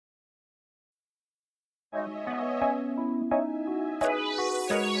Feeling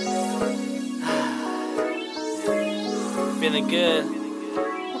good.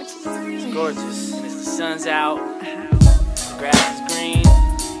 It's gorgeous. And as the sun's out, the grass is green,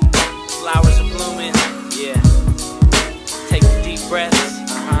 flowers are blooming. Yeah. Take some deep breaths.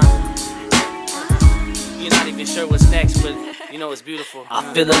 You're not even sure what's next, but you know it's beautiful.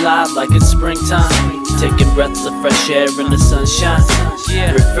 I feel alive like it's springtime, taking breaths of fresh air in the sunshine.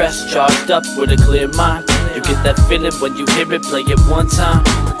 Yeah. Refreshed, charged up with a clear mind. You get that feeling when you hear it, play it one time.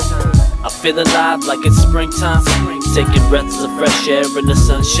 I feel alive like it's springtime, taking breaths of fresh air in the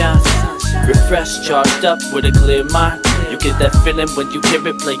sunshine. Refreshed, charged up with a clear mind. You get that feeling when you hear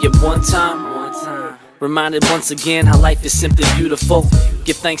it, play it one time. Reminded once again how life is simply beautiful.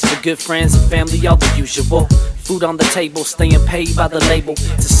 Give thanks for good friends and family, all the usual. Food on the table, staying paid by the label.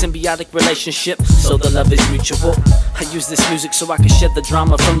 It's a symbiotic relationship, so the love is mutual. I use this music so I can shed the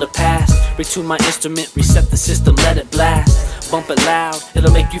drama from the past. Retune my instrument, reset the system, let it blast. Bump it loud,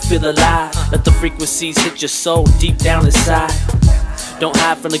 it'll make you feel alive. Let the frequencies hit your soul deep down inside. Don't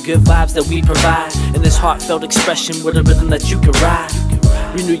hide from the good vibes that we provide. In this heartfelt expression with a rhythm that you can ride.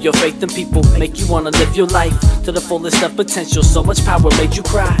 Renew your faith in people, make you wanna live your life to the fullest of potential. So much power made you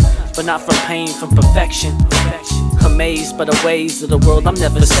cry, but not from pain, from perfection. Amazed by the ways of the world, I'm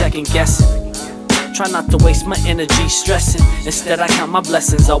never second guessing. Try not to waste my energy stressing. Instead I count my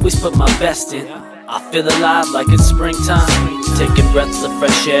blessings, always put my best in. I feel alive like it's springtime, taking breaths of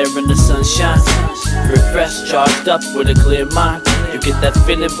fresh air in the sunshine. Refreshed, charged up with a clear mind. You get that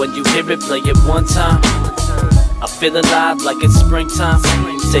feeling when you hear it, play it one time. I feel alive like it's springtime,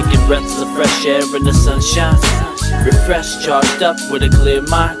 taking breaths of fresh air in the sunshine. Refreshed, charged up with a clear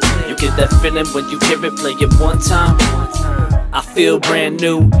mind. You get that feeling when you hear it, play it one time. I feel brand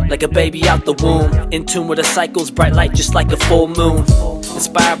new, like a baby out the womb. In tune with the cycles, bright light just like a full moon.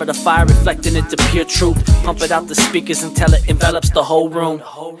 Inspired by the fire, reflecting into pure truth. Pump it out the speakers until it envelops the whole room.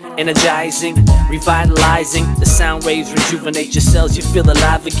 Energizing, revitalizing. The sound waves rejuvenate your cells, you feel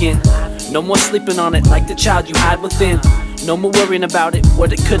alive again. No more sleeping on it like the child you hide within. No more worrying about it,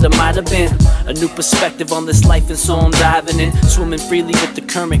 what it coulda, mighta been. A new perspective on this life, and so I'm diving in. Swimming freely with the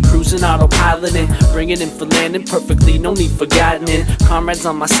current, cruising autopiloting. Bringing in for landing perfectly, no need for guiding in. Comrades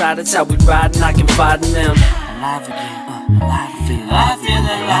on my side, it's how we ride and I confide in them. Alive again, alive again. I feel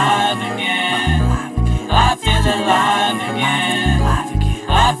alive again. I feel alive again.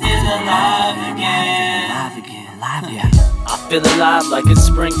 I feel alive again. I feel alive like it's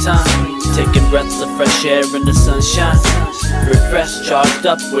springtime, taking breaths of fresh air in the sunshine. Refreshed, charged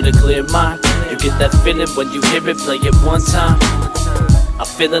up with a clear mind. You get that feeling when you hear it, play it one time. I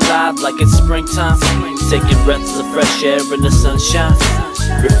feel alive like it's springtime, taking breaths of fresh air in the sunshine.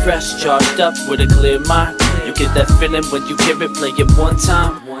 Refreshed, charged up with a clear mind. You get that feeling when you hear it, play it one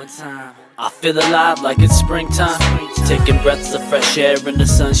time. I feel alive like it's springtime, taking breaths of fresh air in the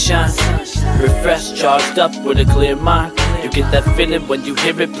sunshine. Refreshed, charged up with a clear mind. You get that feeling when you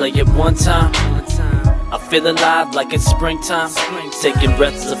hear it, play it one time. I feel alive like it's springtime, taking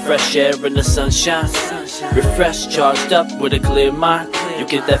breaths of fresh air in the sunshine. Refreshed, charged up with a clear mind. You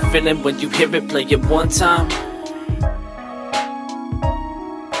get that feeling when you hear it, play it one time.